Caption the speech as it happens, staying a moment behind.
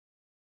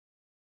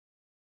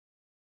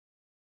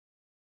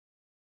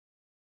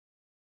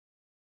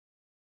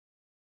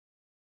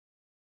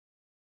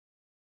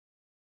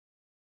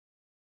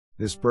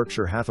This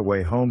Berkshire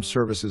Hathaway Home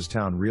Services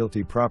Towne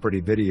Realty property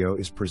video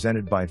is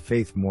presented by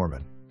Faith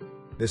Mormon.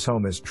 This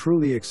home is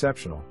truly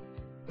exceptional.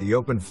 The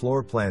open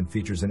floor plan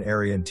features an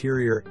airy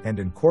interior and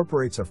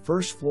incorporates a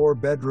first-floor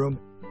bedroom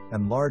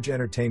and large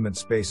entertainment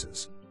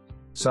spaces.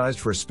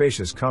 Sized for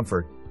spacious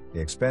comfort, the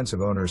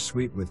expansive owner's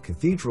suite with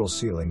cathedral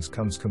ceilings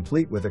comes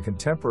complete with a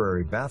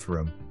contemporary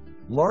bathroom,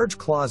 large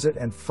closet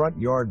and front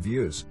yard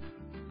views.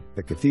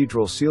 The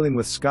cathedral ceiling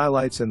with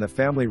skylights in the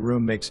family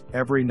room makes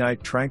every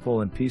night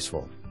tranquil and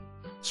peaceful.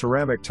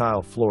 Ceramic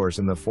tile floors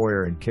in the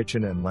foyer and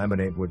kitchen and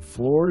laminate wood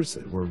floors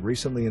that were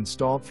recently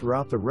installed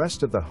throughout the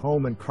rest of the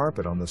home and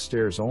carpet on the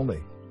stairs only.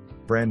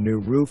 Brand new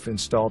roof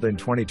installed in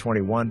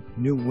 2021,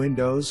 new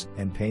windows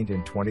and paint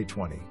in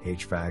 2020,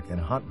 HVAC and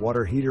hot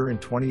water heater in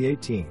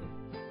 2018.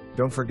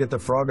 Don't forget the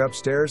frog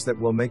upstairs that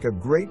will make a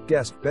great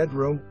guest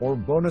bedroom or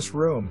bonus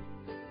room.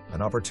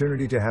 An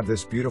opportunity to have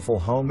this beautiful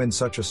home in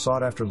such a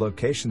sought-after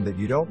location that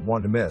you don't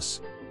want to miss.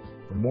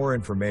 For more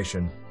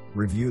information,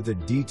 review the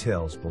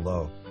details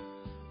below.